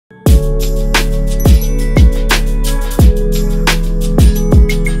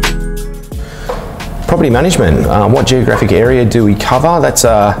property management, what geographic area do we cover? That's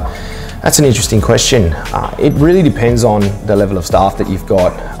an interesting question. It really depends on the level of staff that you've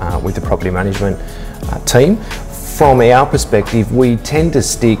got with the property management team. From our perspective, we tend to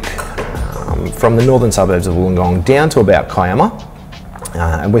stick from the northern suburbs of Wollongong down to about Kiama,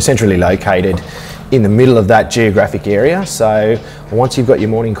 and we're centrally located in the middle of that geographic area. So once you've got your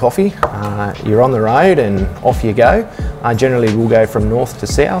morning coffee, you're on the road and off you go. Generally we'll go from north to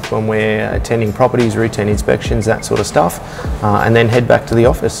south when we're attending properties, routine inspections, that sort of stuff, and then head back to the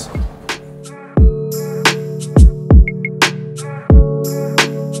office.